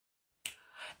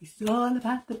It's all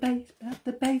about the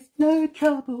bass, no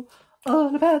trouble.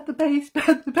 All about the bass,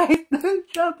 no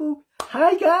trouble.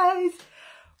 Hi guys.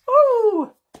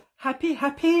 Ooh, happy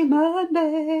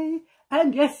Monday.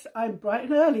 And yes, I'm bright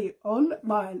and early on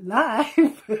my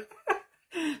live.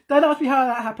 Don't ask me how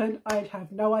that happened. I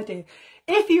have no idea.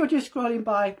 If you're just scrolling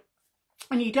by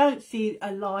and you don't see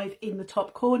a live in the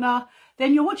top corner,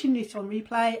 then you're watching this on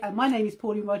replay. And my name is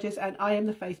Pauline Rogers and I am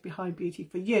the face behind Beauty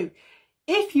for You.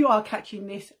 If you are catching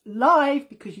this live,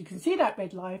 because you can see that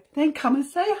red live, then come and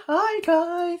say hi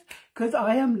guys, because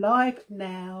I am live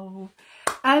now.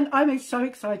 And I'm so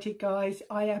excited guys.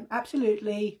 I am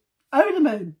absolutely over the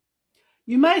moon.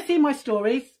 You may have seen my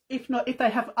stories. If not, if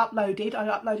they have uploaded, I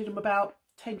uploaded them about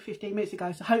 10-15 minutes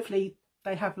ago, so hopefully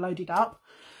they have loaded up.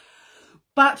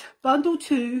 But bundle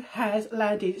 2 has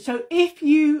landed. So if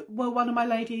you were one of my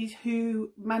ladies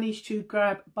who managed to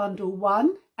grab bundle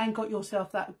 1 and got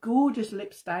yourself that gorgeous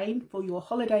lip stain for your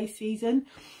holiday season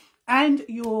and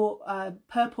your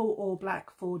purple or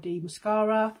black 4D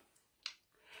mascara,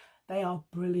 they are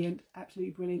brilliant,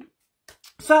 absolutely brilliant.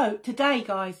 So today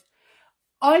guys,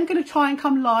 I'm going to try and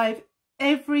come live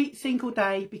every single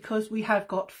day because we have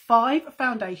got 5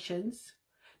 foundations.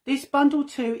 This bundle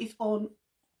 2 is on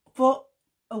for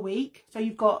a week, so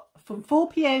you've got from 4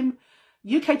 PM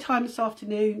UK time this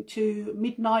afternoon to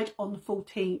midnight on the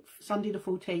 14th, Sunday the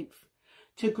 14th,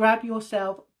 to grab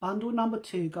yourself bundle number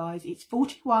 2 guys. It's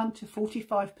 41 to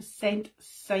 45%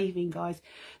 saving guys.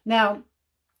 Now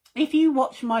if you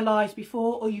watch my lives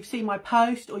before, or you've seen my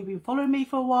post, or you've been following me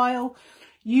for a while,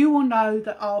 you will know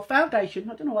that our foundation,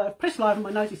 I don't know why I've pressed live and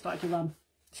my nose is starting to run.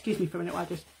 Excuse me for a minute while I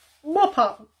just mop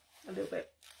up a little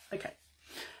bit. Okay.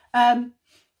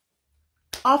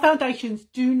 Our foundations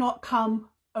do not come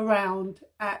around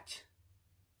at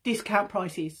discount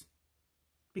prices,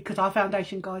 because our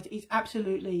foundation guys is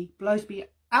absolutely blows me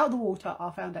out of the water,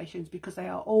 our foundations, because they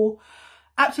are all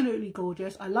absolutely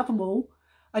gorgeous. I love them all.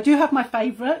 I do have my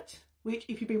favourite, which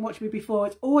if you've been watching me before,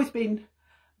 it's always been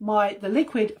the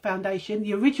liquid foundation,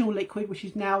 the original liquid, which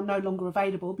is now no longer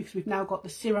available because we've now got the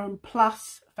Serum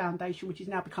Plus foundation, which has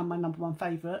now become my #1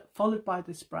 favourite, followed by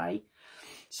the spray.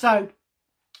 So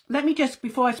let me just,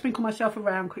 before I sprinkle myself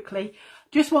around quickly,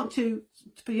 just want to,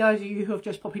 for those of you who have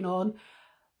just popping on,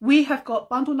 we have got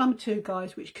bundle number 2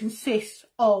 guys, which consists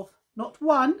of not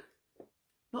 1,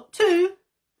 not 2,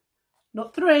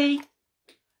 not 3,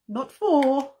 not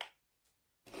 4,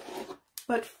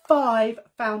 but 5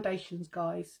 foundations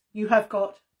guys. You have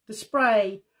got the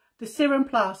spray, the Serum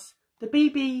Plus, the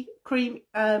BB Cream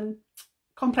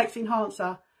Complex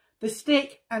Enhancer, the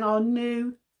stick, and our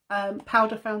new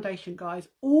powder foundation guys.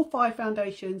 All 5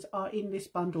 foundations are in this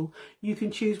bundle. You can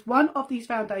choose one of these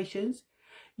foundations.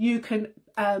 You can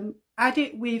add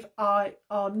it with our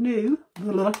new,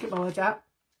 get my words out,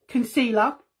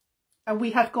 concealer. And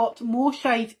we have got more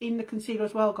shades in the concealer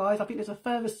as well guys. I think there's a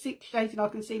further 6 shades in our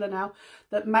concealer now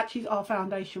that matches our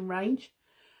foundation range.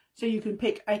 So you can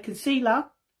pick a concealer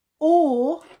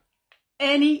or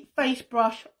any face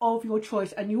brush of your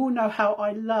choice. And you all know how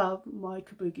I love my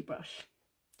kabuki brush.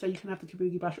 So you can have the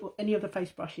kabuki brush or any of the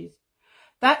face brushes.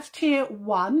 That's tier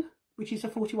 1, which is a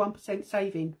 41%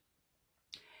 saving.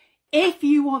 If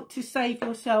you want to save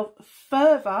yourself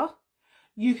further,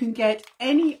 you can get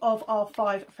any of our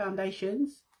 5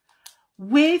 foundations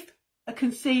with a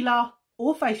concealer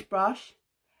or face brush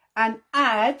and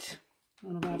add,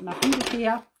 I don't know, I have enough fingers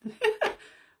here.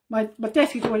 my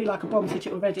desk is already like a bomb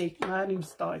ticket already. I haven't even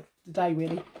started the day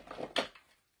really.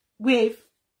 With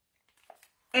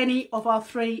any of our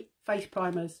 3 face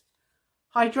primers,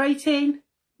 hydrating,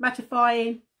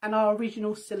 mattifying, and our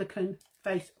original silicone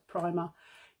face primer.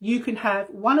 You can have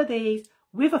one of these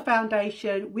with a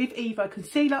foundation, with either a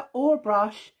concealer or a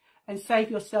brush, and save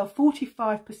yourself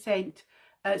 45%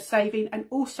 saving. And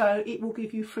also it will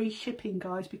give you free shipping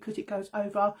guys, because it goes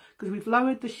over, because we've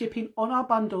lowered the shipping on our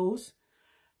bundles.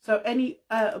 So any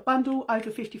bundle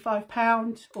over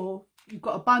 £55, or you've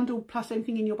got a bundle plus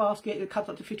anything in your basket that comes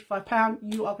up to £55,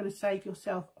 you are going to save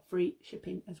yourself free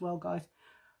shipping as well guys.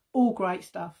 All great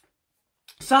stuff.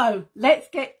 So let's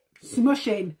get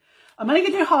smushing. I'm only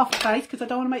going to do half a face because I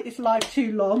don't want to make this live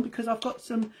too long, because I've got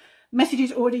some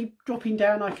messages already dropping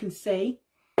down I can see.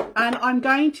 And I'm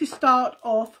going to start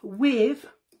off with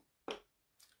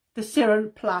the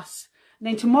Serum Plus. And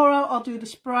then tomorrow I'll do the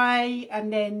spray,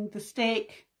 and then the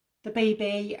stick, the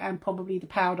BB, and probably the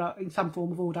powder in some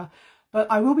form of order. But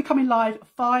I will be coming live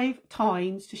 5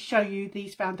 times to show you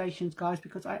these foundations guys,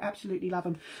 because I absolutely love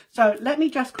them. So let me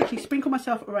just quickly sprinkle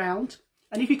myself around.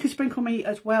 And if you could sprinkle me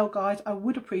as well guys, I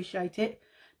would appreciate it.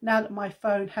 Now that my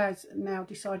phone has now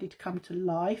decided to come to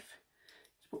life.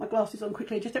 Put my glasses on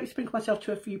quickly. Just let me sprinkle myself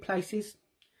to a few places,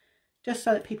 just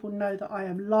so that people know that I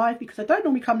am live, because I don't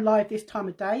normally come live this time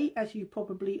of day, as you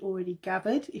probably already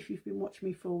gathered if you've been watching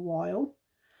me for a while.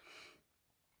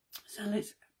 So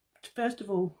let's first of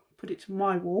all put it to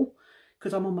my wall,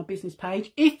 because I'm on my business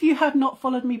page. If you have not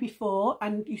followed me before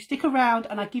and you stick around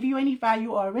and I give you any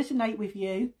value or I resonate with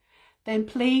you, then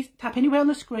please tap anywhere on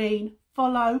the screen,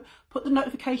 follow, put the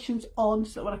notifications on,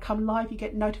 so that when I come live you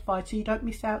get notified, so you don't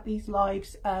miss out these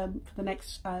lives for the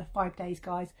next 5 days,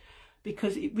 guys,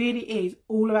 because it really is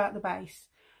all about the base.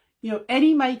 You know,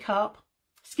 any makeup,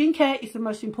 skincare is the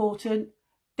most important,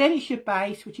 then it's your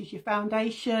base, which is your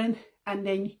foundation, and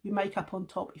then your makeup on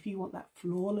top if you want that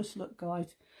flawless look,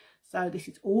 guys. So this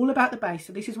is all about the base.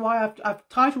 So this is why I've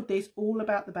titled this All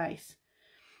About the Base.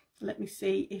 Let me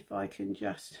see if I can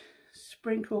just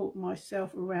sprinkle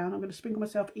myself around. I'm going to sprinkle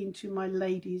myself into my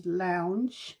ladies'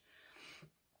 lounge.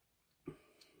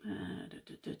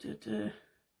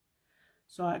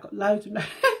 Sorry, I've got loads of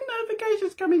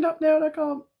notifications coming up now and I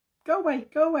can't. Go away,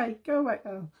 go away, go away.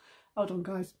 Oh, hold on,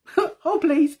 guys. Oh,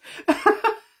 please.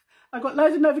 I've got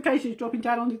loads of notifications dropping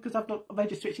down on it because I've had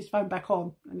to switch this phone back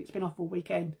on and it's been off all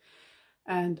weekend.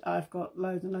 And I've got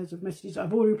loads and loads of messages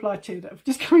I've already replied to that have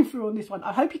just coming through on this one.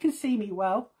 I hope you can see me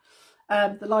well.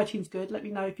 The lighting's good. Let me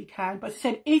know if you can. But as I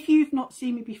said, if you've not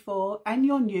seen me before and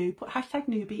you're new, put hashtag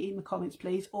newbie in the comments,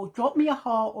 please. Or drop me a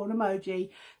heart or an emoji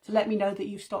to let me know that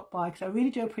you've stopped by, because I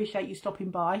really do appreciate you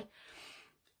stopping by.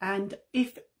 And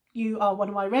if you are one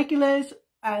of my regulars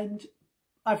and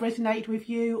I've resonated with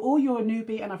you, or you're a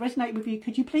newbie and I've resonated with you,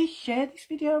 could you please share this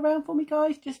video around for me,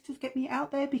 guys, just to get me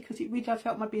out there, because it really does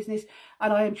help my business,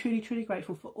 and I am truly, truly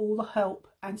grateful for all the help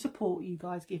and support you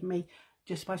guys give me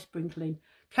just by sprinkling.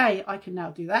 Okay, I can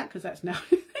now do that because that's now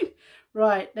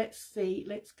right. Let's see,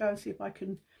 let's go and see if I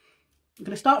can. I'm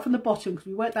going to start from the bottom because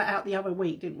we worked that out the other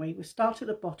week, didn't we? We start at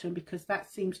the bottom because that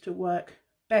seems to work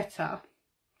better,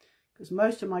 because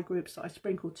most of my groups that I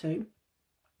sprinkle to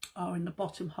are in the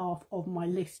bottom half of my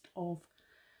list of,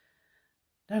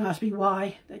 don't ask me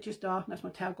why, they just are. That's my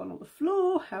towel gone on the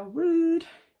floor, how rude.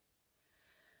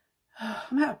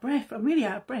 I'm out of breath, I'm really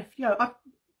out of breath. Yo, I've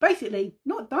basically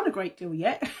not done a great deal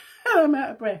yet. I'm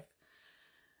out of breath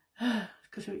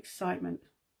because of excitement.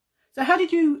 So how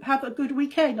did you have a good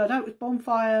weekend? I know it was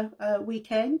bonfire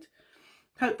weekend.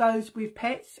 Hope those with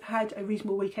pets had a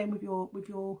reasonable weekend with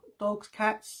your dogs,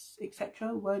 cats,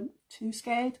 etc. Weren't too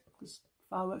scared, because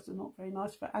fireworks are not very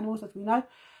nice for animals, as we know.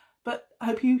 But I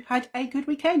hope you had a good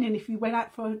weekend, and if you went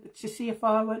out to see a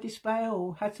firework display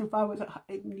or had some fireworks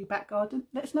in your back garden,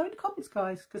 let us know in the comments,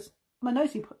 guys, because I'm a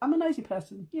nosy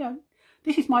person. You know,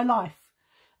 this is my life.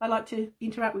 I like to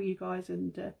interact with you guys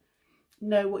and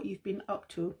know what you've been up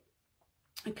to.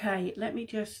 Okay, let me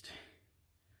just,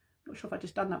 I'm not sure if I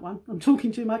just done that one. I'm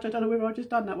talking too much. I don't know whether I just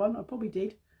done that one. I probably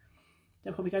did.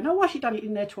 They'll probably go, no, why she done it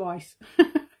in there twice?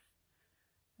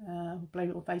 Blame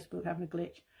it on Facebook having a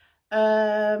glitch.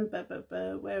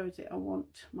 But where is it? I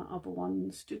want my other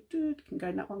ones to can go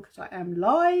in that one because I am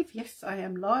live. Yes, I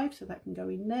am live, so that can go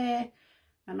in there.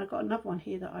 And I've got another one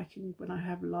here that I can, when I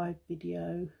have live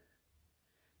video.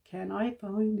 Can I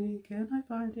find it? Can I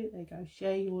find it? There you go.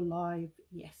 Share your live.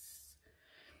 Yes.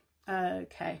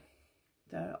 Okay.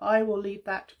 So I will leave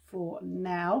that for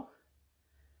now.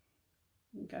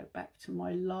 And go back to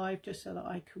my live just so that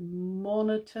I can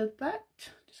monitor that.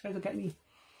 Just in case I get any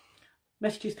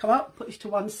messages come up. Put this to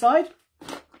one side.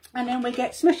 And then we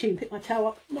get smashing. Pick my towel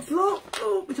up on the floor.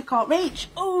 Oh, which I can't reach.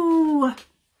 Oh.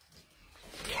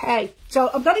 Okay. So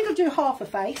I'm only going to do half a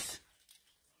face.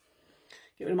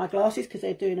 Get rid of my glasses because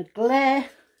they're doing a glare.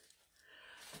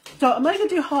 So I'm only going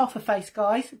to do half a face,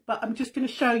 guys, but I'm just going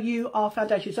to show you our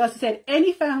foundation. So as I said,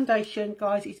 any foundation,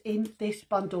 guys, is in this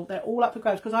bundle. They're all up for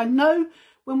grabs, because I know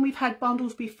when we've had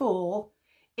bundles before,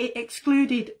 it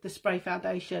excluded the spray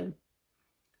foundation.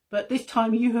 But this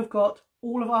time you have got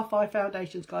all of our 5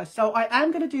 foundations, guys. So I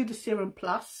am going to do the Serum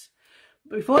Plus.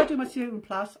 But before I do my Serum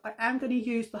Plus, I am going to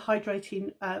use the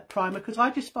hydrating primer, because I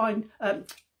just find,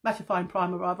 mattifying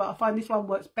primer rather, I find this one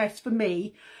works best for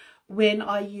me when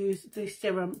I use the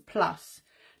Serum Plus.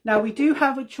 Now we do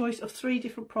have a choice of 3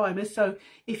 different primers, so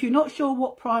if you're not sure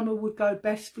what primer would go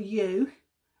best for you,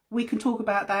 we can talk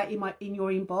about that in your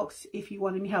inbox if you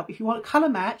want any help. If you want a colour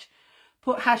match,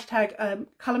 put hashtag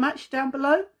colour match down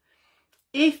below.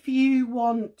 If you're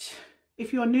a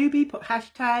newbie, put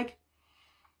hashtag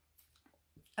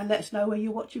and let us know where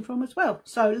you're watching from as well.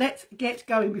 So let's get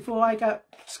going before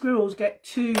squirrels get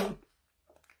too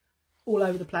all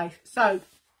over the place. So I'm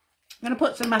going to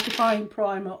put some mattifying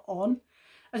primer on.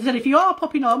 As I said, if you are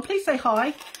popping on, please say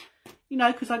hi, you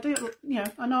know, because I do, you know,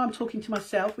 I know I'm talking to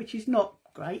myself, which is not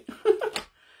great.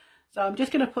 So I'm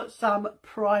just going to put some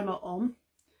primer on.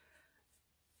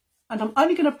 And I'm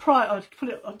only going to prime, I've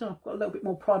got a little bit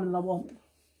more primer than I want.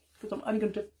 Because I'm only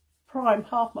going to prime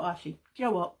half my, actually, do you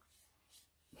know what?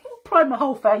 Prime my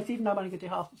whole face, even though I'm only going to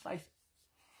do half my face.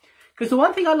 Because the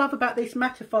one thing I love about this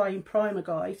mattifying primer,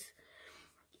 guys,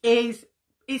 is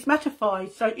it's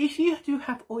mattified. So if you do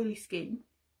have oily skin,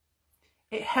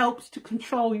 it helps to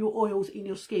control your oils in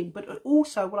your skin. But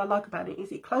also what I like about it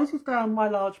is it closes down my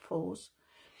large pores.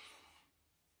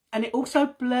 And it also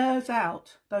blurs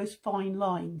out those fine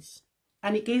lines.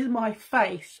 And it gives my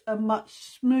face a much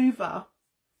smoother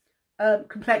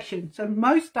complexion. So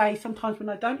most days, sometimes when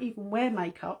I don't even wear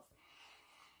makeup,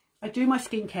 I do my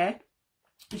skincare.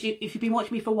 If you've been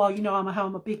watching me for a while, you know I'm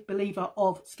a big believer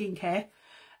of skincare.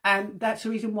 And that's the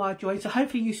reason why I joined. So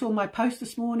hopefully you saw my post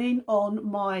this morning on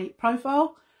my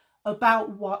profile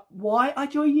about why I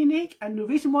joined Unique and the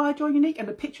reason why I joined Unique and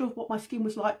a picture of what my skin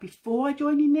was like before I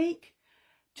joined Unique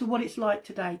to what it's like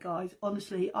today, guys.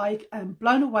 Honestly, I am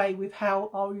blown away with how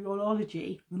our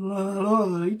urology,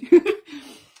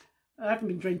 I haven't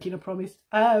been drinking, I promise,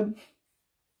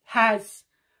 has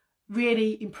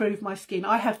really improved my skin.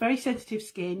 I have very sensitive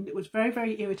skin. It was very,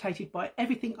 very irritated by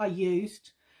everything I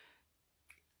used.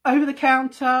 Over the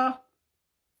counter,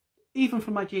 even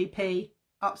from my GP,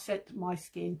 upset my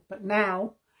skin. But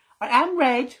now I am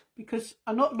red because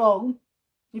I'm not long.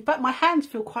 In fact, my hands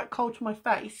feel quite cold to my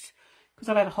face because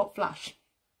I've had a hot flush.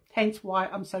 Hence why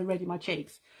I'm so red in my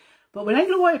cheeks. But we're not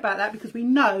going to worry about that because we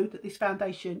know that this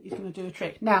foundation is going to do a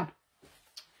trick. Now,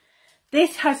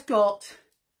 this has got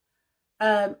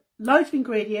loads of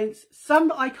ingredients, some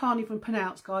that I can't even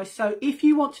pronounce, guys. So if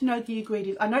you want to know the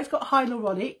ingredients, I know it's got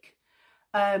hyaluronic,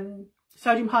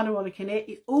 sodium hyaluronic in it.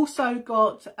 It's also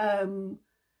got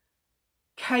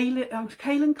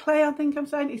kaolin clay, I think I'm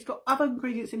saying. It's got other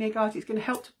ingredients in here, guys. It's going to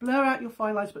help to blur out your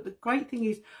fine lines. But the great thing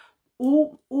is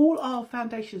all our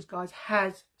foundations, guys,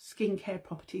 has skincare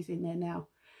properties in there now,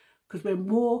 because we're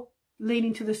more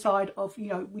leaning to the side of, you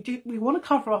know, we want to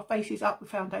cover our faces up with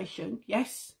foundation,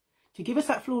 yes, to give us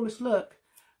that flawless look,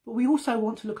 but we also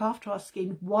want to look after our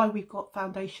skin while we've got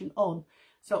foundation on.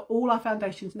 So all our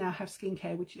foundations now have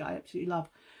skincare, which I absolutely love.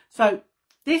 So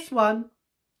this one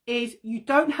is, you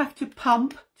don't have to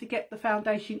pump to get the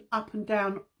foundation up and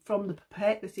down from the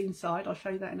pipette that's inside. I'll show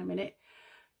you that in a minute.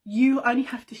 You only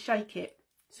have to shake it.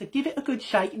 So give it a good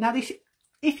shake. Now this,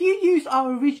 if you use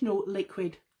our original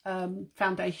liquid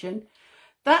foundation,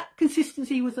 that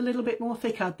consistency was a little bit more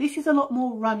thicker. This is a lot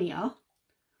more runnier.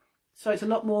 So it's a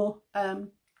lot more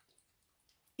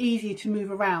easier to move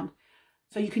around.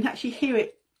 So you can actually hear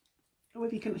it. I don't know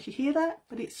if you can actually hear that,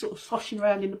 but it's sort of sloshing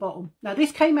around in the bottom. Now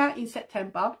this came out in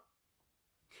September.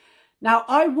 Now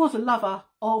I was a lover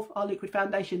of our liquid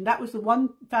foundation. That was the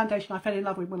one foundation I fell in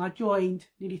love with when I joined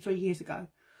nearly 3 years ago.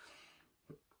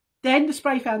 Then the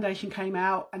spray foundation came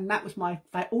out, and that was my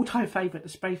all-time favourite, the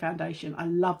spray foundation. I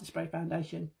love the spray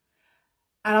foundation.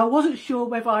 And I wasn't sure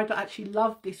whether I'd actually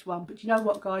love this one. But you know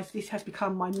what, guys? This has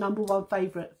become my #1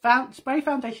 favourite. Spray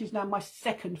foundation is now my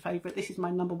second favourite. This is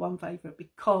my #1 favourite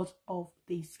because of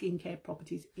the skincare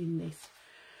properties in this.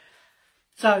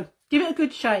 So give it a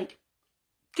good shake.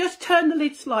 Just turn the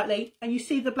lid slightly and you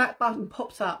see the black button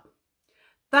pops up.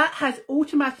 That has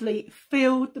automatically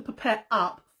filled the pipette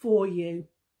up for you.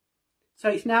 So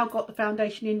it's now got the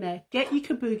foundation in there. Get your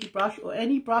kabuki brush or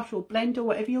any brush or blender,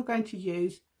 whatever you're going to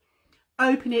use.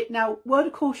 Open it. Now, word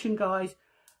of caution, guys,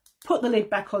 put the lid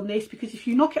back on this, because if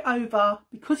you knock it over,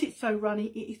 because it's so runny,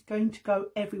 it is going to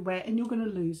go everywhere and you're going to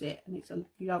lose it. And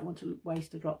you don't want to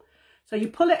waste a drop. So you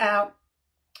pull it out.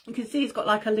 You can see it's got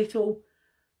like a little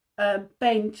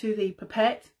bend to the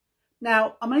pipette.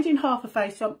 Now, I'm only doing half a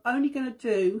face, so I'm only going to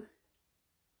do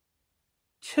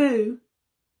 2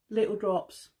 little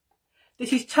drops.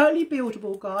 This is totally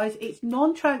buildable, guys. It's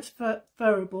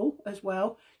non-transferable as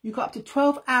well. You've got up to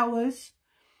 12 hours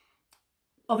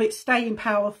of its staying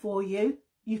power for you.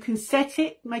 You can set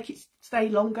it, make it stay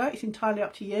longer. It's entirely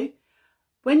up to you.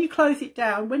 When you close it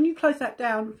down, when you close that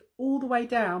down all the way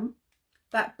down,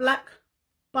 that black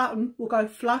button will go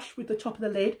flush with the top of the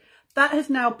lid. That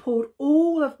has now pushed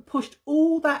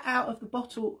all that out of the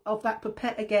bottle of that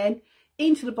pipette again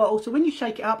into the bottle. So when you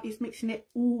shake it up, it's mixing it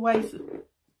always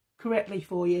correctly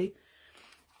for you.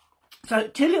 So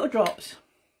 2 little drops.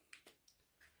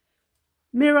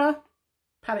 Mirror,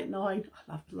 palette 9.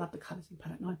 I love the colours in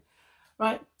palette 9.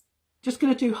 Right, just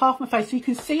going to do half my face so you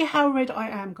can see how red I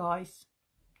am, guys.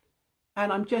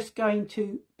 And I'm just going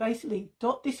to basically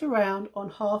dot this around on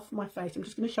half my face. I'm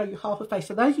just going to show you half a face.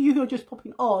 So those of you who are just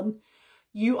popping on,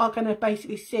 you are going to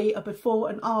basically see a before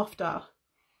and after,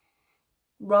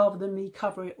 rather than me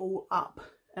cover it all up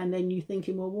And then you're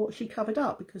thinking, well, what she covered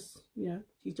up? Because, you know,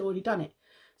 she's already done it.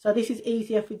 So this is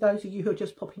easier for those of you who are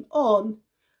just popping on.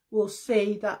 Will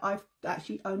see that I've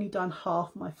actually only done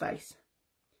half my face.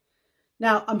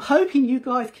 Now, I'm hoping you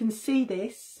guys can see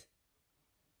this,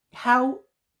 how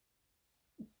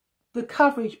the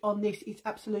coverage on this is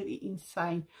absolutely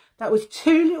insane. That was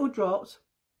 2 little drops.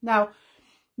 Now,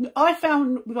 I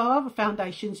found with our other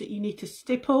foundations that you need to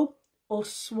stipple or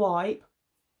swipe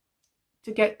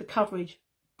to get the coverage.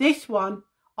 This one,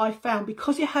 I found,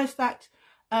 because it has that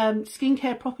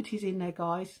skincare properties in there,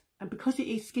 guys, and because it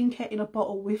is skincare in a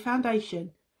bottle with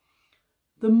foundation,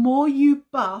 the more you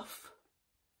buff,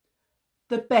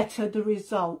 the better the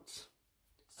results.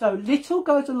 So little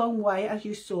goes a long way, as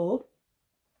you saw.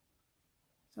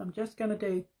 So I'm just going to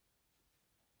do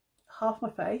half my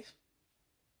face.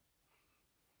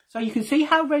 So you can see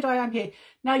how red I am here.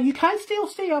 Now you can still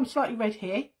see I'm slightly red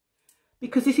here,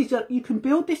 because this is you can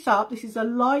build this up. This is a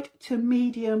light to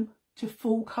medium to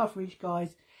full coverage,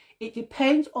 guys. It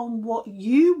depends on what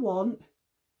you want,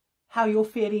 how you're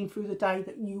feeling through the day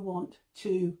that you want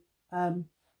to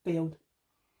build.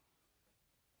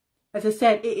 As I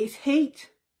said, it is heat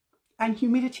and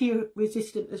humidity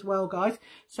resistant as well, guys.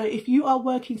 So if you are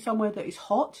working somewhere that is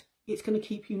hot, it's going to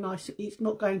keep you nice. It's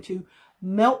not going to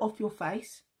melt off your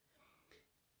face.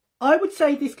 I would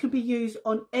say this could be used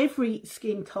on every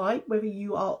skin type, whether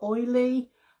you are oily,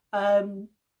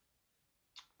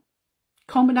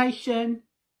 combination,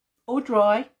 or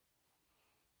dry.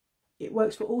 It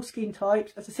works for all skin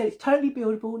types. As I said, it's totally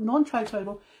buildable,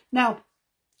 non-transferable. Now,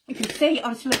 you can see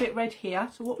I'm still a bit red here.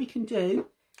 So what we can do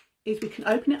is we can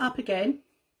open it up again,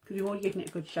 because we've already given it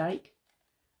a good shake.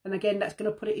 And again, that's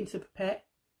going to put it into the pipette.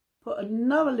 Put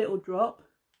another little drop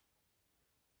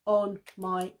on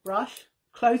my brush.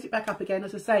 Close it back up again.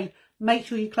 As I say, make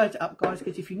sure you close it up, guys,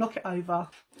 because if you knock it over,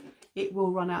 it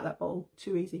will run out that bottle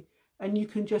too easy. And you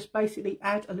can just basically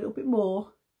add a little bit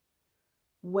more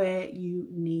where you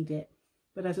need it.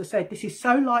 But as I said, this is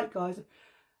so light, guys.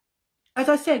 As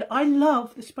I said, I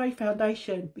love the spray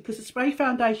foundation, because the spray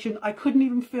foundation, I couldn't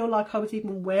even feel like I was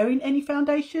even wearing any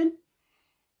foundation.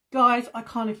 Guys, I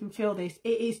can't even feel this.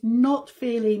 It is not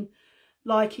feeling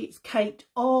like it's caked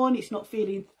on. It's not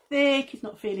feeling thick. It's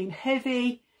not feeling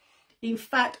heavy. In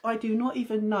fact, I do not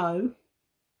even know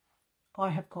I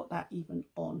have got that even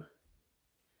on.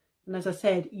 And as I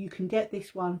said, you can get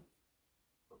this one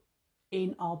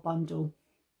in our bundle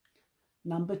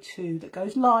number 2 that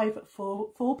goes live at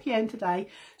 4 p.m. today.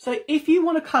 So if you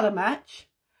want to colour match,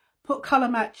 put colour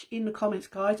match in the comments,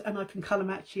 guys, and I can colour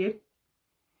match you.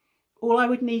 All I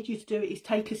would need you to do is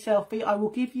take a selfie. I will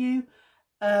give you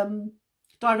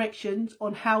directions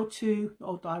on how to,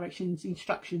 or directions,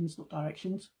 instructions, not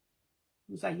directions.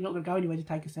 I'm saying you're not going to go anywhere to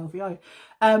take a selfie, are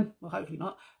you? Well, hopefully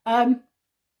not.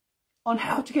 On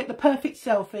how to get the perfect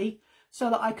selfie so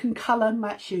that I can colour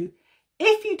match you.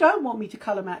 If you don't want me to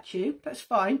colour match you, that's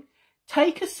fine.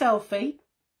 Take a selfie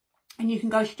and you can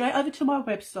go straight over to my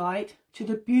website, to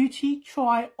the beauty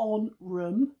try on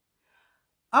room.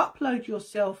 Upload your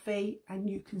selfie and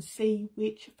you can see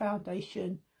which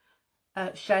foundation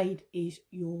shade is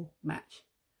your match.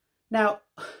 Now,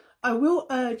 I will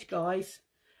urge, guys,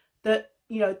 that,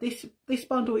 you know, this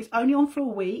bundle is only on for a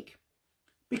week,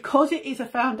 because it is a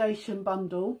foundation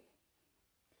bundle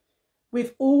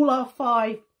with all our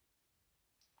 5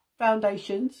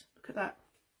 foundations. Look at that.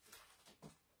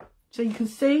 So you can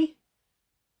see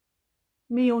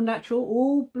me all natural,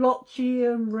 all blotchy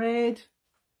and red.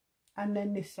 And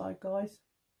then this side, guys.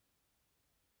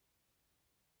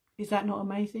 Is that not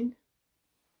amazing?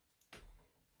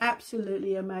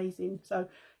 Absolutely amazing. So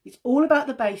it's all about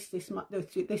the base this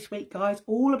week, guys.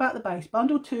 All about the base.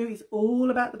 Bundle 2 is all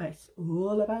about the base.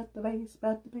 All about the base,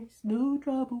 no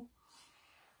trouble.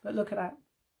 But look at that.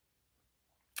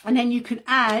 And then you can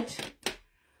add,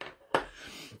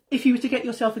 if you were to get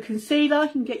yourself a concealer, you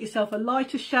can get yourself a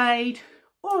lighter shade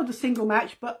or the single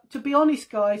match. But to be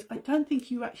honest, guys, I don't think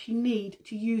you actually need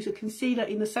to use a concealer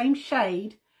in the same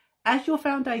shade as your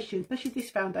foundation, especially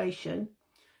this foundation.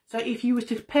 So if you were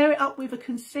to pair it up with a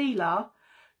concealer,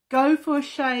 go for a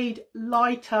shade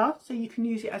lighter so you can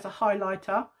use it as a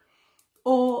highlighter,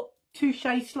 or 2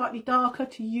 shades slightly darker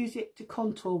to use it to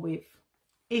contour with,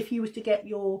 if you was to get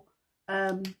your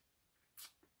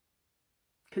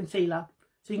concealer.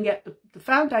 So you can get the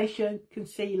foundation,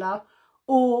 concealer,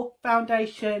 or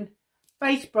foundation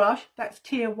face brush, that's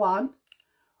tier 1,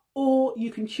 or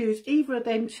you can choose either of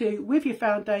them 2 with your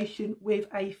foundation with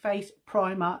a face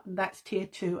primer, and that's tier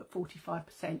 2 at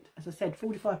 45%. As I said,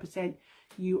 45%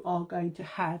 you are going to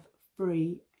have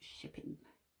free shipping.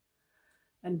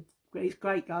 And it's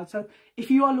great, guys. So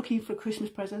if you are looking for Christmas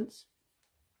presents,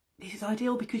 this is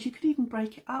ideal because you could even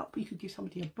break it up. You could give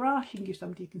somebody a brush, you can give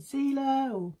somebody a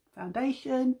concealer or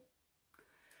foundation,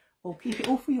 or keep it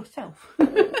all for yourself.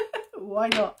 Why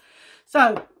not?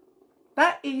 So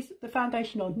that is the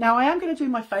foundation on. Now I am going to do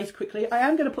my face quickly. I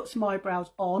am going to put some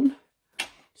eyebrows on.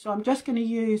 So I'm just going to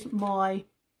use my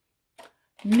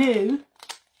new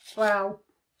brow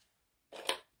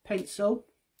pencil,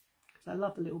 because I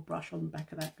love the little brush on the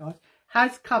back of that, guys.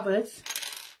 Has covers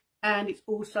and it's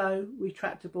also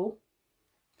retractable.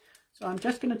 So I'm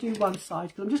just going to do one side,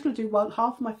 because I'm just going to do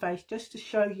half of my face just to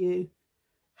show you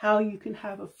how you can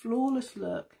have a flawless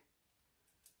look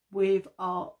with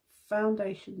our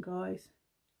foundation, guys.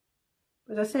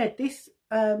 As I said, this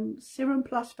Serum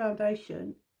Plus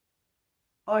foundation,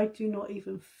 I do not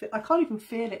even feel, I can't even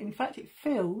feel it. In fact, it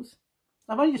feels,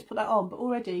 I've only just put that on, but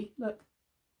already, look,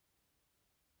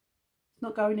 it's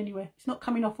not going anywhere. It's not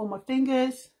coming off on my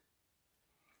fingers.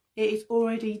 It is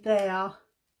already there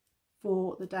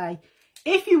for the day.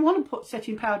 If you want to put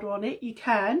setting powder on it, you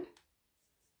can.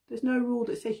 There's no rule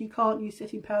that says you can't use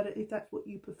setting powder if that's what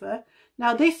you prefer.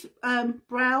 Now this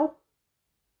brow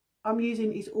I'm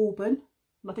using is Auburn.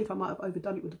 And I think I might have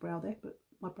overdone it with the brow there, but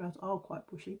my brows are quite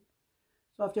bushy.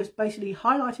 So I've just basically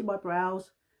highlighted my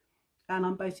brows, and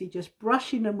I'm basically just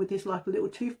brushing them with this like a little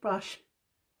toothbrush.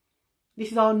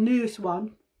 This is our newest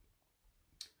one,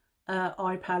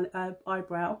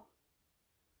 eyebrow.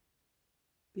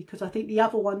 Because I think the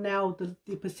other one now,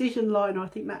 the precision liner, I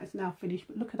think that is now finished.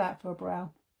 But look at that for a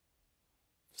brow.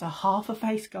 So half a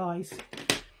face, guys.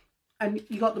 And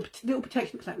you got the little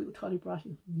protection, looks like a little tiny brush.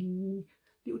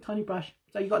 Little tiny brush.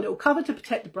 So you've got a little cover to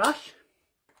protect the brush.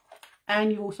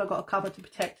 And you also got a cover to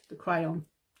protect the crayon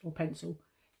or pencil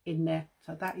in there.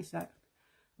 So that is that.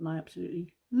 And I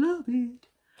absolutely love it.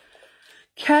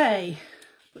 Okay.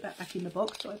 Put that back in the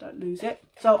box so I don't lose it.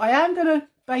 So I am going to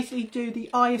basically do the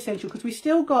eye essential, because we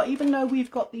still got, even though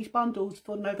we've got these bundles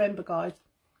for November, guys,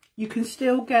 you can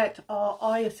still get our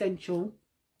eye essential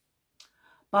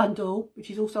bundle,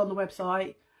 which is also on the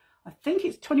website. I think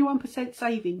it's 21%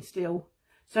 saving still.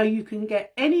 So you can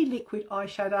get any liquid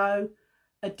eyeshadow,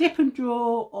 a dip and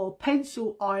draw or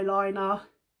pencil eyeliner,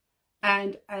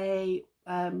 and a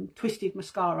twisted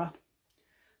mascara.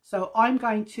 So I'm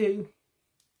going to,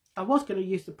 I was going to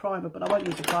use the primer, but I won't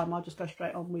use the primer. I'll just go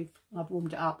straight on with, I've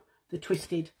warmed it up, the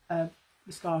twisted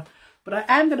mascara. But I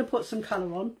am going to put some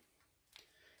colour on.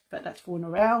 But that's falling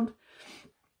around.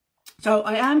 So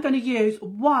I am going to use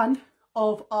one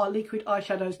of our liquid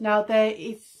eyeshadows. Now there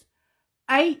is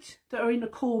 8 that are in the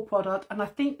core product, and I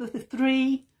think that the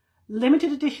 3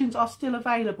 limited editions are still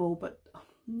available, but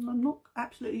I'm not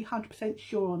absolutely 100%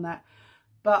 sure on that.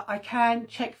 But I can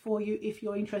check for you if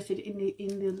you're interested in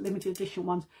the limited edition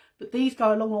ones. But these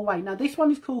go a long, long way. Now this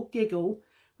one is called Giggle,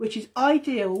 which is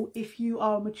ideal if you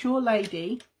are a mature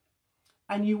lady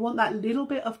and you want that little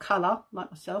bit of colour,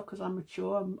 like myself, because I'm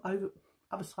mature, I'm over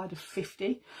other side of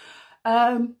 50.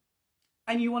 And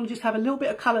you want to just have a little bit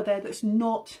of colour there that's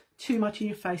not too much in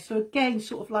your face. So again,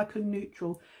 sort of like a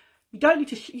neutral. You don't need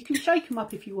to, you can shake them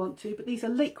up if you want to, but these are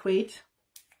liquid.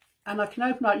 And I can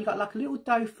open up, you've got like a little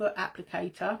doe foot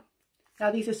applicator.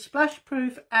 Now these are splash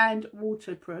proof and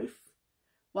waterproof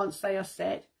once they are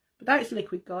set. But that is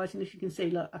liquid, guys, and as you can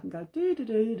see, look, I can go do do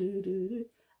do do do do,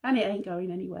 and it ain't going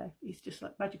anywhere. It's just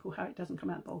like magical how it doesn't come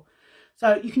out of the bowl.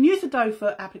 So you can use the doe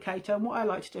foot applicator, and what I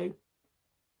like to do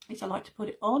is I like to put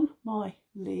it on my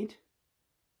lid,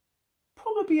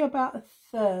 probably about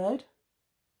 1/3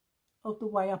 of the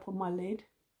way up on my lid,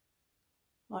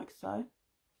 like so.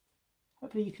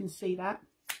 Hopefully you can see that.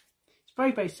 It's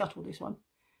very, very subtle, this one.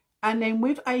 And then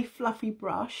with a fluffy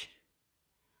brush,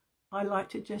 I like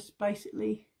to just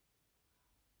basically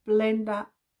blend that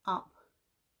up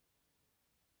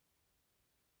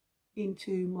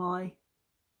into my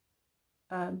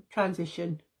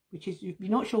transition, which is, if you're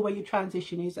not sure where your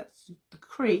transition is, that's the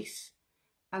crease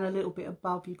and a little bit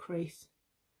above your crease.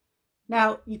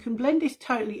 Now you can blend this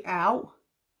totally out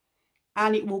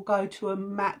and it will go to a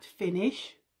matte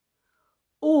finish,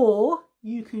 or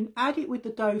you can add it with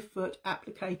the doe foot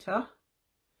applicator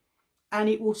and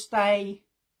it will stay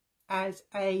as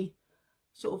a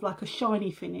sort of like a shiny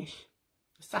finish,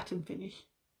 a satin finish.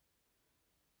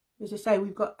 As I say,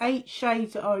 we've got 8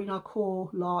 shades that are in our core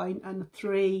line and the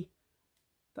 3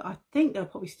 that I think they're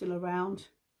probably still around,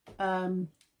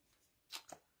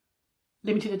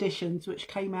 limited editions, which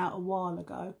came out a while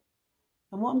ago.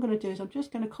 And what I'm going to do is I'm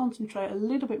just going to concentrate a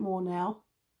little bit more now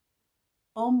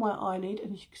on my eyelid,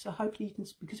 and so hopefully you can,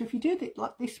 because if you do it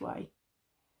like this way,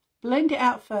 blend it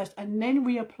out first and then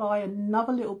reapply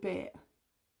another little bit,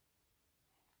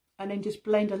 and then just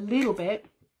blend a little bit,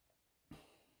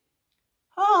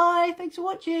 Hi, thanks for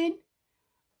watching.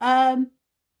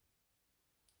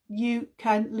 You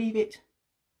can leave it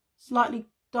slightly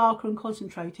darker and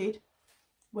concentrated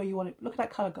where you want it. Look at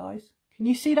that colour, guys. Can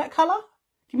you see that colour?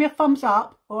 Give me a thumbs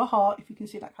up or a heart if you can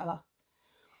see that colour.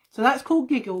 So that's called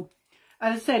Giggle.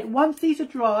 As I said, once these are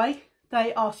dry,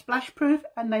 they are splash proof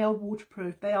and they are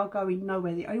waterproof. They are going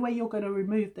nowhere. The only way you're going to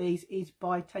remove these is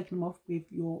by taking them off with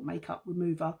your makeup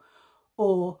remover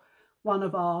or one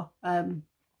of our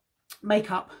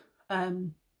makeup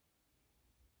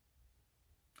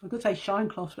I could say shine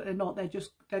cloths, but they're not. They're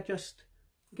just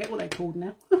forget what they're called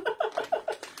now.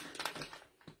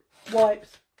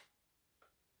 Wipes,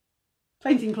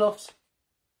 cleansing cloths.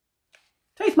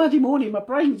 Today's Monday morning. My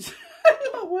brain's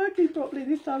not working properly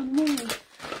this time of the morning.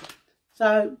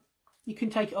 So you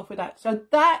can take it off with that. So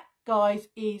that, guys,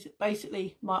 is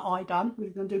basically my eye done. We're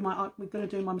going to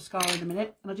do my mascara in a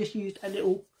minute, and I just used a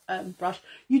little brush.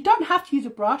 You don't have to use a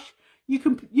brush. You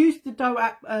can use the dough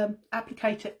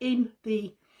applicator in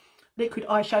the liquid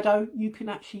eyeshadow. You can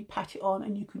actually pat it on,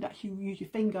 and you can actually use your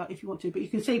finger if you want to. But you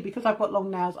can see, because I've got long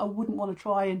nails, I wouldn't want to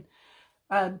try and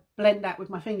blend that with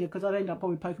my finger, because I'd end up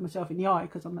probably poking myself in the eye,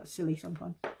 because I'm that silly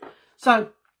sometimes.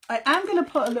 So I am going to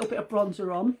put a little bit of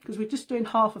bronzer on, because we're just doing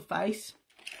half a face.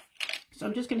 So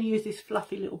I'm just going to use this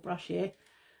fluffy little brush here.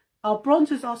 Our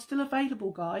bronzers are still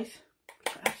available, guys,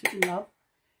 which I absolutely love.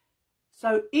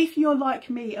 So if you're like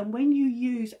me, and when you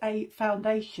use a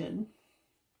foundation,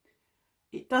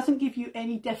 it doesn't give you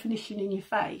any definition in your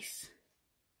face,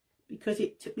 because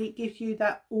it gives you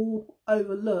that all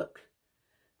over look.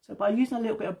 So by using a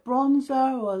little bit of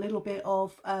bronzer or a little bit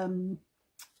of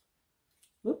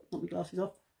whoop, not my glasses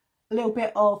off, a little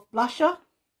bit of blusher,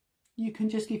 you can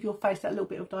just give your face that little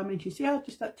bit of dimension. See how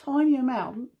just that tiny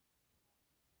amount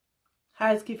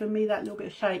has given me that little bit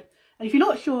of shape. And if you're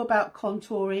not sure about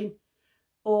contouring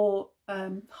or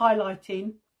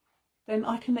highlighting, then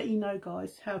I can let you know,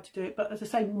 guys, how to do it. But as I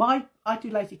say, I do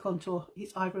lazy contour.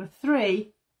 It's either a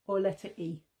 3 or a letter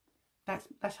E.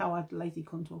 That's how I do lazy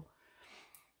contour.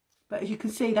 But as you can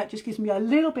see, that just gives me a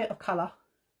little bit of colour.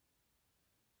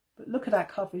 But look at that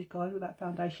coverage, guys, with that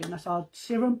foundation. That's our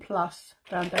Serum Plus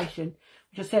foundation,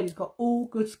 which I said has got all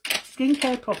good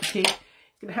skincare properties.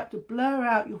 It's going to help to blur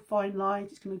out your fine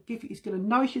lines. It's going to give you, it's going to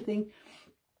nourish your thing.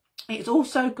 It's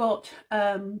also got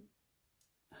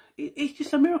it's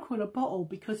just a miracle in a bottle,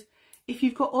 because if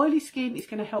you've got oily skin, it's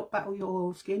going to help battle your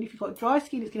oil skin. If you've got dry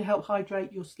skin, it's going to help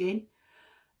hydrate your skin.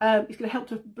 It's going to help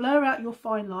to blur out your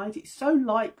fine lines. It's so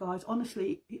light, guys.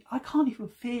 Honestly, I can't even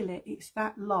feel it. It's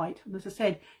that light. And as I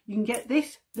said, you can get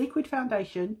this liquid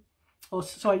foundation, or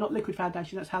sorry, not liquid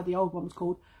foundation, that's how the old one was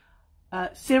called,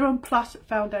 Serum Plus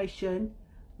foundation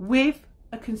with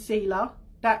a concealer.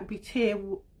 That would be tier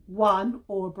 1,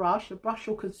 or a brush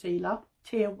or concealer,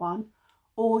 tier 1.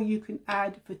 Or you can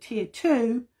add for tier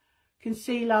 2,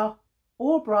 concealer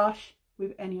or brush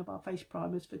with any of our face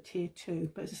primers for tier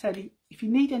 2. But as I said, if you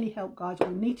need any help, guys, or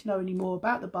need to know any more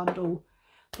about the bundle,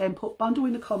 then put bundle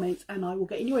in the comments and I will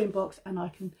get in your inbox, and I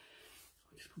can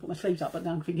just put my sleeves up. But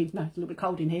now I'm thinking, no, it's a little bit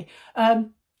cold in here,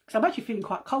 because I'm actually feeling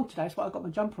quite cold today. That's why I've got my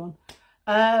jumper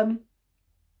on.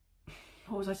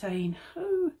 What was I saying?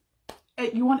 Oh,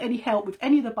 if you want any help with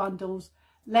any of the bundles,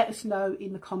 let us know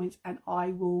in the comments, and I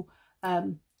will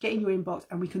get in your inbox,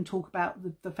 and we can talk about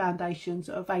the foundations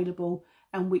that are available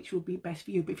and which will be best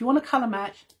for you. But if you want a colour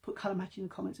match, put colour match in the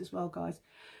comments as well, guys.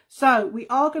 So we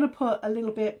are going to put a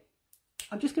little bit,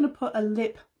 I'm just going to put a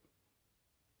lip,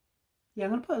 yeah,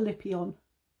 I'm going to put a lippy on.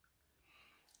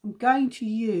 I'm going to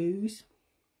use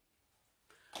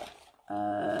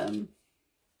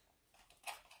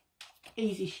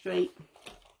Easy Street.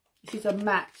 This is a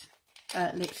matte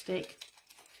lipstick,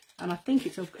 and I think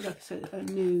it's like I said, a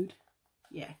nude.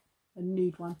 Yeah, a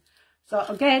nude one. So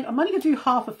again, I'm only going to do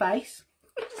half a face.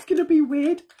 It's going to be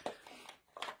weird.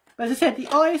 But as I said, the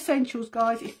Eye Essentials,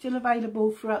 guys, is still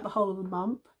available throughout the whole of the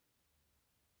month.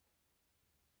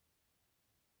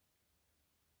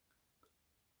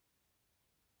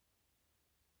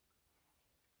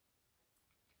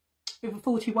 With a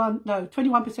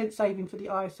 21% saving for the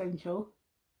Eye Essential.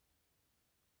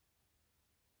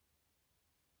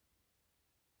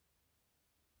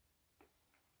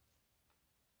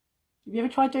 Have you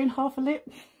ever tried doing half a lip?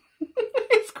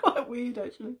 It's quite weird,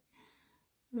 actually.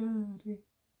 Oh, dear.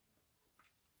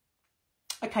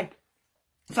 Okay,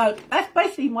 so that's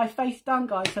basically my face done,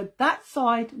 guys. So that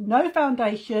side, no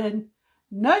foundation,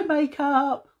 no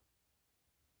makeup,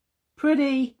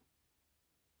 pretty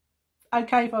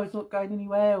okay if I was not going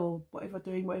anywhere or whatever,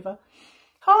 doing whatever.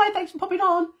 Hi, thanks for popping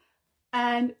on.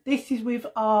 And this is with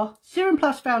our Serum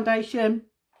Plus foundation,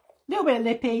 a little bit of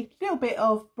lippy, a little bit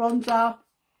of bronzer,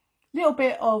 Little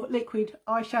bit of liquid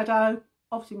eyeshadow.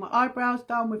 Obviously my eyebrows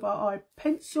done with our eye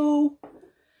pencil.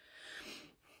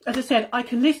 As I said, I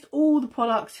can list all the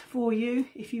products for you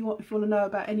if you want to know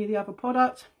about any of the other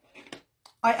products.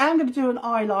 I am going to do an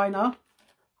eyeliner,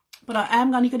 but I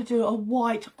am only going to do a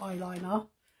white eyeliner.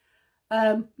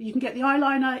 You can get the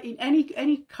eyeliner in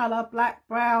any colour, black,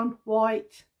 brown,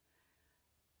 white,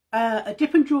 a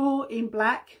dip and draw in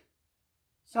black.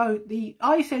 So the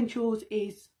eye essentials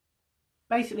is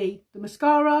basically the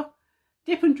mascara,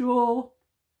 dip and draw,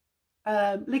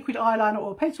 liquid eyeliner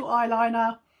or pencil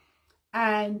eyeliner,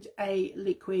 and a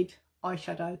liquid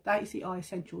eyeshadow. That is the eye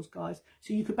essentials, guys.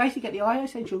 So you could basically get the eye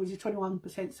essential, which is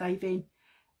 21% saving,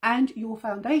 and your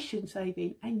foundation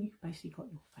saving, and you've basically got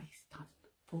your face done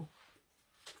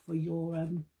for your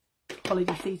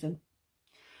holiday season.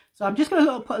 So I'm just going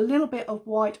to put a little bit of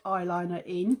white eyeliner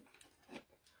in,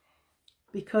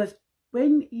 because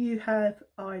when you have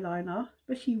eyeliner,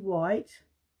 especially white,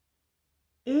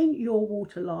 in your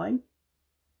waterline,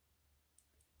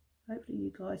 hopefully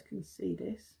you guys can see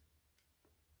this.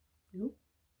 Nope.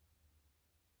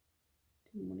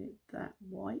 Didn't want it that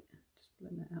white. Just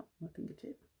blend that out with my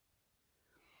fingertip.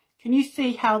 Can you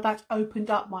see how that's opened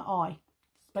up my eye?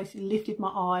 It's basically lifted my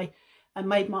eye and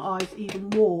made my eyes even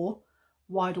more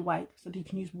wide awake, so that you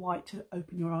can use white to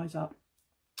open your eyes up.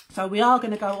 So we are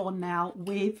going to go on now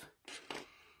with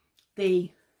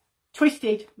the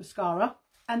Twisted mascara,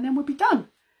 and then we'll be done.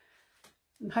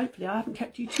 And hopefully I haven't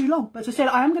kept you too long. But as I said,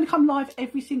 I am going to come live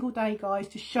every single day, guys,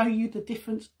 to show you the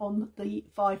difference on the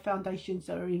 5 foundations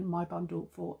that are in my bundle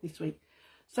for this week.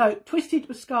 So Twisted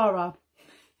mascara.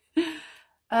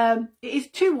 It is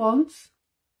 2 wands,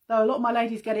 though a lot of my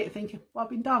ladies get it thinking, well,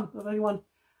 I've been done with only one.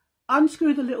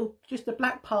 Unscrew the little, just the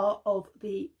black part of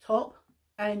the top,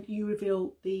 and you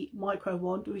reveal the micro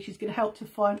wand, which is going to help to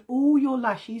find all your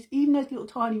lashes, even those little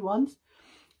tiny ones,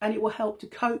 and it will help to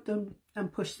coat them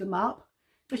and push them up,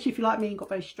 especially if you're like me and got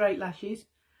very straight lashes.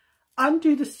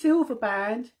 Undo the silver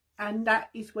band, and that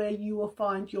is where you will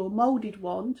find your moulded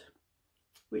wand,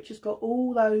 which has got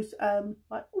all those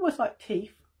like almost like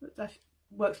teeth, that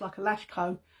works like a lash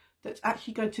comb, that's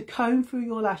actually going to comb through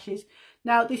your lashes.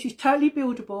 Now this is totally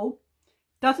buildable,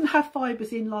 doesn't have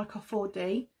fibres in like a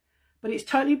 4D, but it's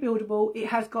totally buildable. It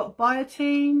has got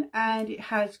biotin, and it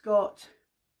has got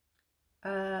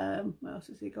what else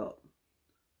has it got?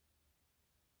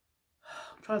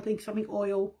 I'm trying to think, something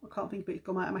oil, I can't think, but it's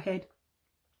gone out of my head.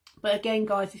 But again,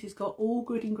 guys, this has got all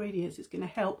good ingredients. It's going to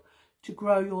help to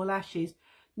grow your lashes.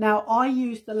 Now I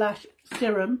use the lash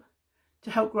serum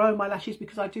to help grow my lashes,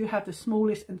 because I do have the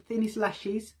smallest and thinnest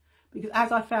lashes, because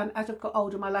as I found, as I've got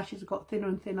older, my lashes have got thinner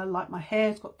and thinner, like my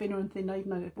hair's got thinner and thinner. Even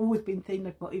though they've always been thin,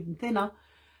 they've got even thinner.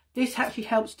 This actually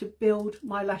helps to build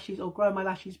my lashes, or grow my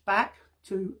lashes back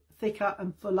to thicker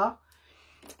and fuller.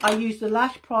 I use the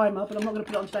lash primer, but I'm not going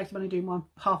to put it on today because I'm only doing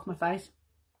half my face.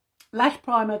 Lash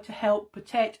primer to help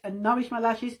protect and nourish my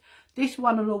lashes. This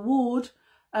won an award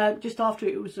just after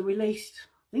it was released.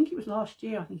 I think it was last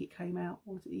year, I think it came out,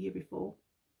 or was it the year before?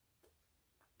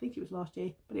 I think it was last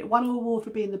year, but it won an award for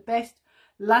being the best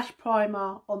lash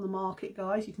primer on the market,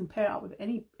 guys. You can pair it up with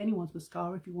anyone's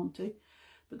mascara if you want to,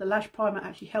 but the lash primer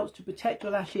actually helps to protect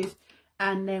your lashes.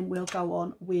 And then we'll go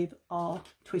on with our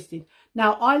Twisted.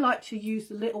 Now I like to use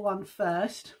the little one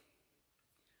first,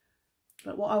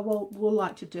 but what I will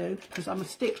like to do, because I'm a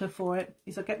stickler for it,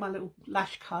 is I get my little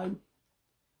lash comb,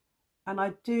 and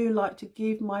I do like to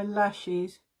give my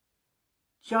lashes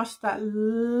just that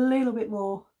little bit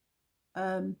more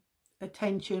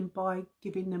attention by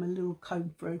giving them a little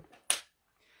comb through.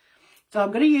 So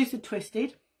I'm going to use the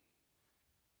Twisted,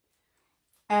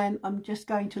 and I'm just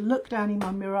going to look down in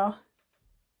my mirror,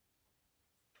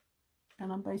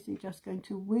 and I'm basically just going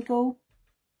to wiggle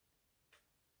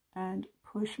and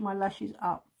push my lashes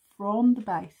up from the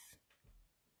base,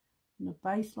 from the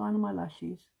baseline of my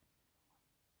lashes,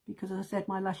 because as I said,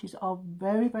 my lashes are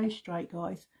very, very straight,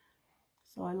 guys.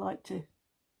 So I like to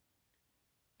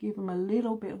give them a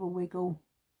little bit of a wiggle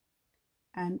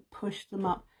and push them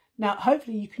up. Now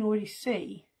hopefully you can already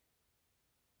see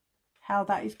how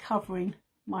that is covering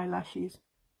my lashes.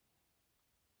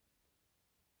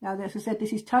 Now, as I said,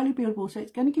 this is totally buildable, so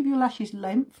it's going to give your lashes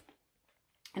length,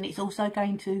 and it's also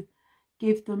going to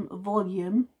give them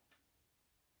volume,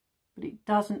 but it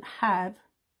doesn't have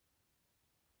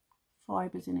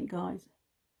fibres in it, guys.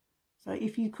 So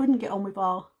if you couldn't get on with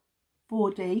our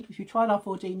 4D, if you tried our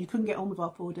 4D and you couldn't get on with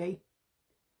our 4D,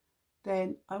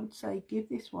 then I would say give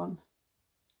this one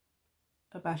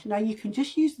a bash. Now you can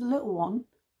just use the little one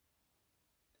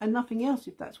and nothing else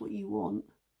if that's what you want.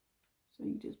 So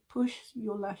you just push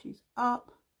your lashes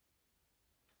up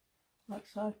like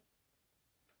so,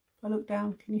 If I look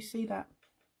down, can you see that?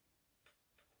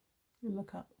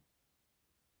 Look up.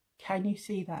 Can you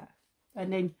see that?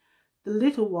 And then the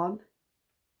little one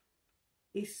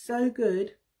is so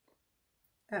good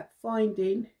at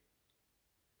finding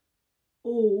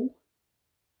all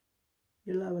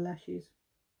your lower lashes.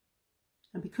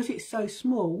 And because it's so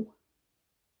small,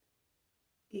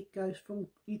 it goes from,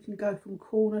 you can go from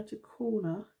corner to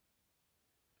corner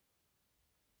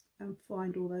and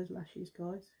find all those lashes,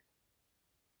 guys.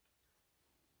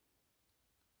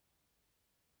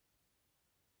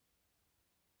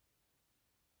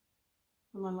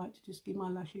 And I like to just give my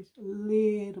lashes a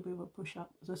little bit of a push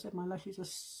up. As I said, my lashes are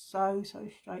so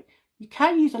straight. You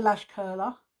can use a lash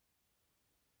curler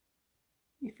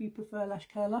if you prefer a lash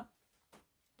curler.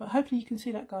 But hopefully you can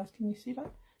see that, guys. Can you see that?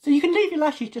 So you can leave your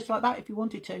lashes just like that if you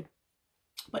wanted to.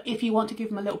 But if you want to give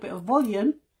them a little bit of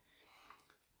volume,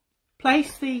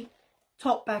 place the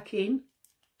top back in,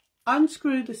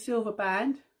 unscrew the silver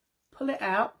band, pull it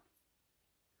out.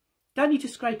 Don't need to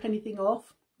scrape anything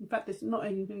off. In fact, there's not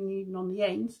anything even on the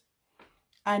ends.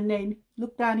 And then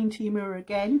look down into your mirror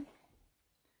again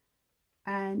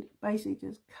and basically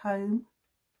just comb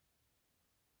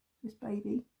this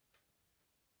baby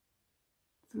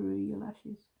through your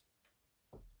lashes.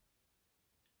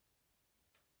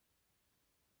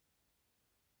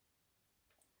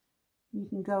 You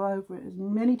can go over it as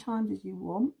many times as you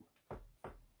want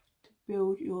to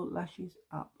build your lashes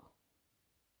up.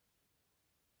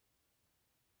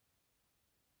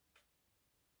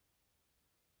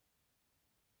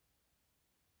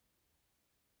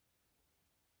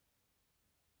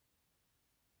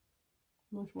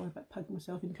 I'm not worried about poking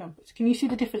myself in the camera. So can you see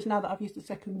the difference now that I've used the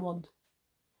second wand?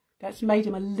 That's made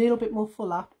them a little bit more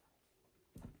fuller.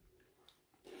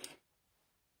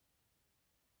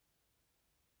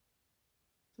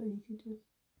 So you can just,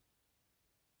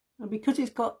 and because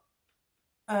it's got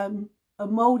a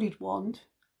moulded wand,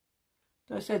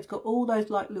 so I said it's got all those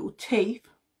like little teeth,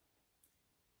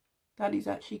 that is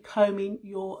actually combing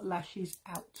your lashes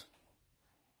out.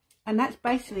 And that's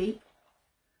basically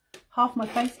half my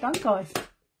face done, guys.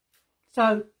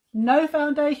 So no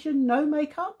foundation, no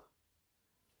makeup,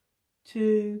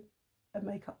 to a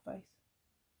makeup face.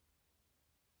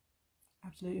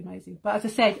 Absolutely amazing. But as I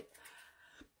said,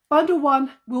 bundle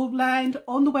 1 will land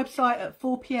on the website at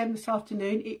 4 PM this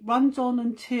afternoon. It runs on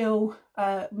until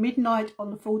midnight on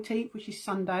the 14th, which is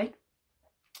Sunday.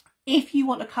 If you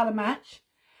want a colour match,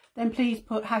 then please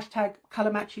put hashtag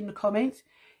colour match in the comments.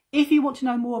 If you want to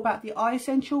know more about the eye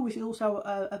essential, which is also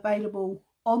available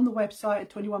on the website at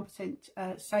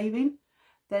 21% saving,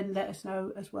 then let us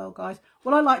know as well, guys.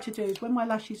 What I like to do is when my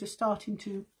lashes are starting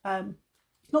to,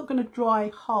 it's not going to dry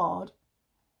hard,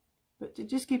 but to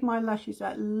just give my lashes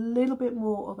that little bit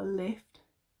more of a lift,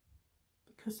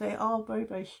 because they are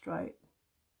very straight.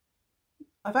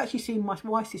 I've actually seen my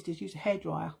wife sisters use a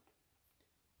hairdryer,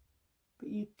 but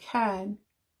you can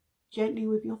gently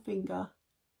with your finger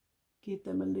give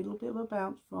them a little bit of a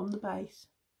bounce from the base.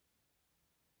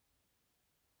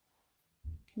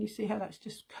 Can you see how that's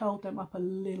just curled them up a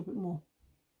little bit more?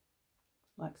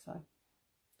 Like so.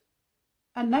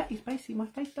 And that is basically my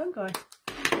face done, guys.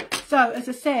 So, as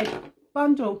I said,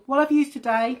 bundle. What I've used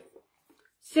today,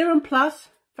 Serum Plus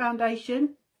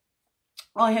foundation.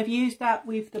 I have used that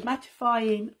with the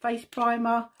mattifying face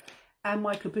primer and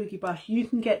my kabuki brush. You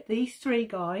can get these three,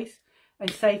 guys, and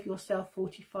save yourself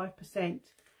 45%.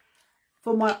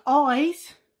 For my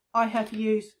eyes, I have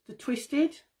used the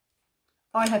Twisted.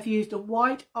 I have used a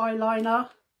white eyeliner,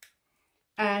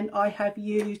 and I have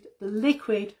used the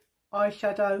liquid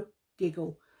eyeshadow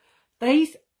Giggle.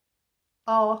 These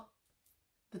are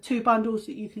the two bundles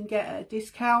that you can get at a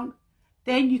discount.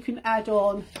 Then you can add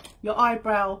on your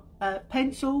eyebrow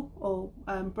pencil or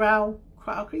brow,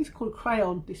 I think it's called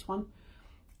crayon, this one,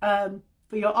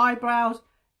 for your eyebrows,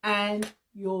 and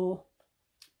your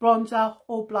bronzer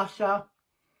or blusher,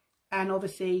 and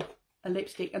obviously a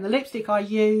lipstick. And the lipstick I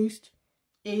used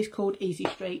is called Easy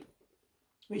Street,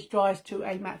 which dries to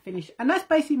a matte finish. And that's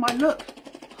basically my look.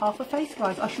 Half a face,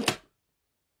 guys. I should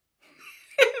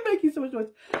making so much noise.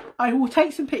 I will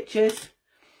take some pictures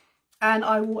and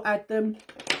I will add them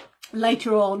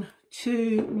later on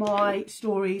to my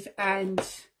stories and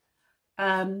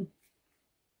my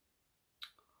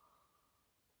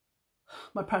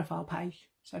profile page.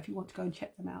 So if you want to go and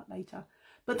check them out later.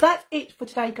 But that's it for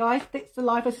today, guys. That's the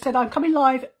live. As I said, I'm coming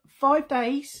live 5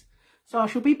 days. So I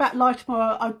shall be back live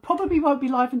tomorrow. I probably won't be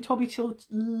live until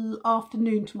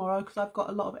afternoon tomorrow, because I've got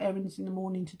a lot of errands in the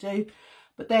morning to do.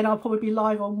 But then I'll probably be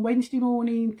live on Wednesday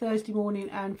morning, Thursday morning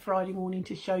and Friday morning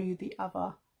to show you the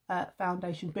other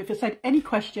foundations. But if you said any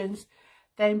questions,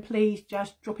 then please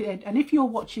just drop it in. And if you're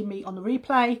watching me on the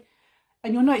replay,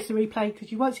 and you'll notice the replay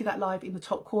because you won't see that live in the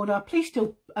top corner, please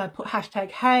still put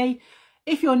hashtag hey.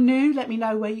 If you're new, let me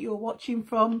know where you're watching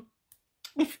from.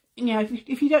 If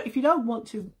you don't want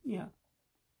to,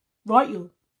 write your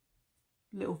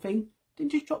little thing, then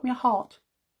just drop me a heart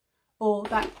or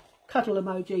that cuddle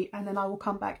emoji, and then I will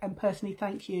come back and personally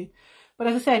thank you. But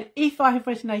as I said, if I have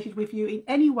resonated with you in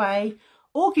any way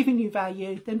or given you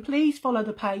value, then please follow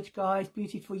the page, guys,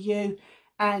 Beauty for You,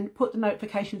 and put the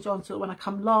notifications on so that when I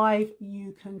come live,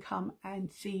 you can come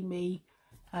and see me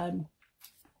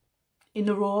in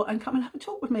the raw and come and have a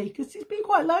talk with me, because it's been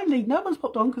quite lonely. No one's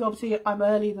popped on because obviously I'm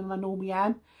earlier than I normally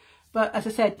am. But as I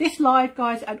said, this live,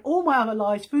 guys, and all my other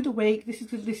lives through the week, this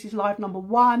is live number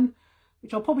 1,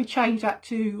 which I'll probably change that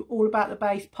to All About the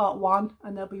Bass part 1,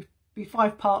 and there'll be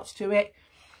 5 parts to it.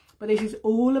 But this is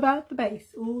all about the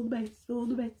bass, all the bass, all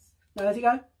the bass. Now, there you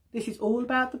go. This is all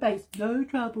about the bass, no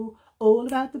trouble. All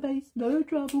about the bass, no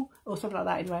trouble, or something like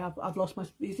that. Anyway, I've lost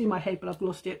it's in my head, but I've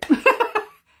lost it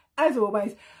as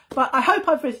always. But I hope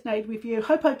I've resonated with you.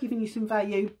 Hope I've given you some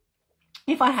value.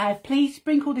 If I have, please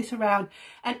sprinkle this around.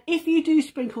 And if you do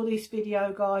sprinkle this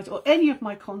video, guys, or any of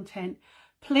my content,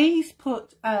 please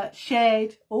put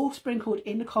shared or sprinkled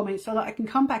in the comments so that I can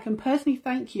come back and personally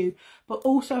thank you, but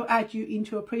also add you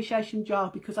into appreciation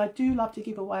jar, because I do love to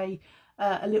give away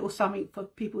a little something for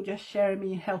people just sharing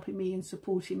me and helping me and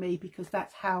supporting me, because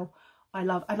that's how I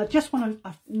love. And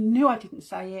I knew I didn't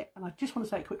say it, and I just want to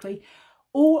say it quickly.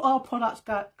 All our products,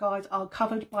 guys, are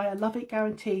covered by a love it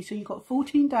guarantee. So you've got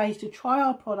 14 days to try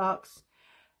our products.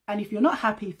 And if you're not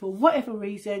happy for whatever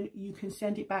reason, you can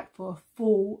send it back for a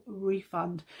full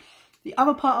refund. The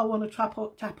other part I want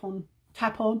to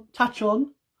touch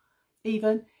on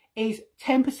even is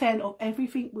 10% of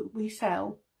everything we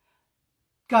sell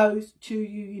goes to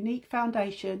Unique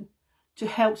Foundation to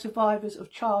help survivors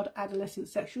of child adolescent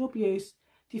sexual abuse,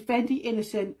 defend the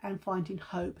innocent, and finding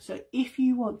hope. So if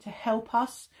you want to help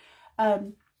us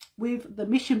with the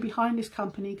mission behind this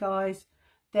company, guys,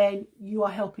 then you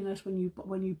are helping us when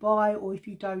you buy, or if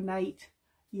you donate,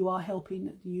 you are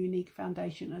helping the Unique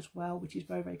Foundation as well, which is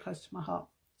very, very close to my heart.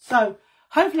 So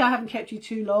hopefully I haven't kept you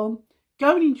too long.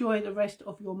 Go and enjoy the rest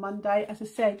of your Monday. As I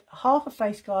said, half a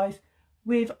face, guys,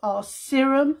 with our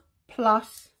Serum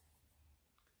Plus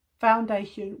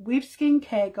foundation with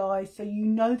skincare, guys, so you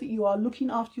know that you are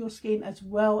looking after your skin as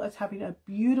well as having a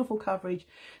beautiful coverage.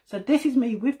 So this is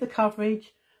me with the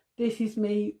coverage, this is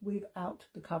me without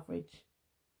the coverage.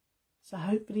 So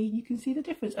hopefully you can see the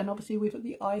difference, and obviously we've got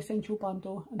the Eye Essential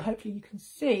bundle, and hopefully you can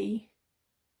see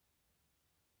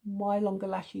my longer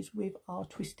lashes with our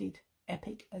Twisted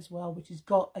Epic as well, which has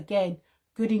got, again,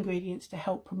 good ingredients to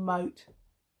help promote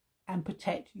and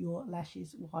protect your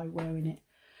lashes while wearing it.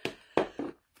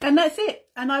 And that's it,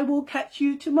 and I will catch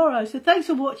you tomorrow. So thanks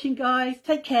for watching, guys.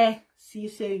 Take care. See you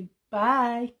soon.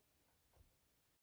 Bye.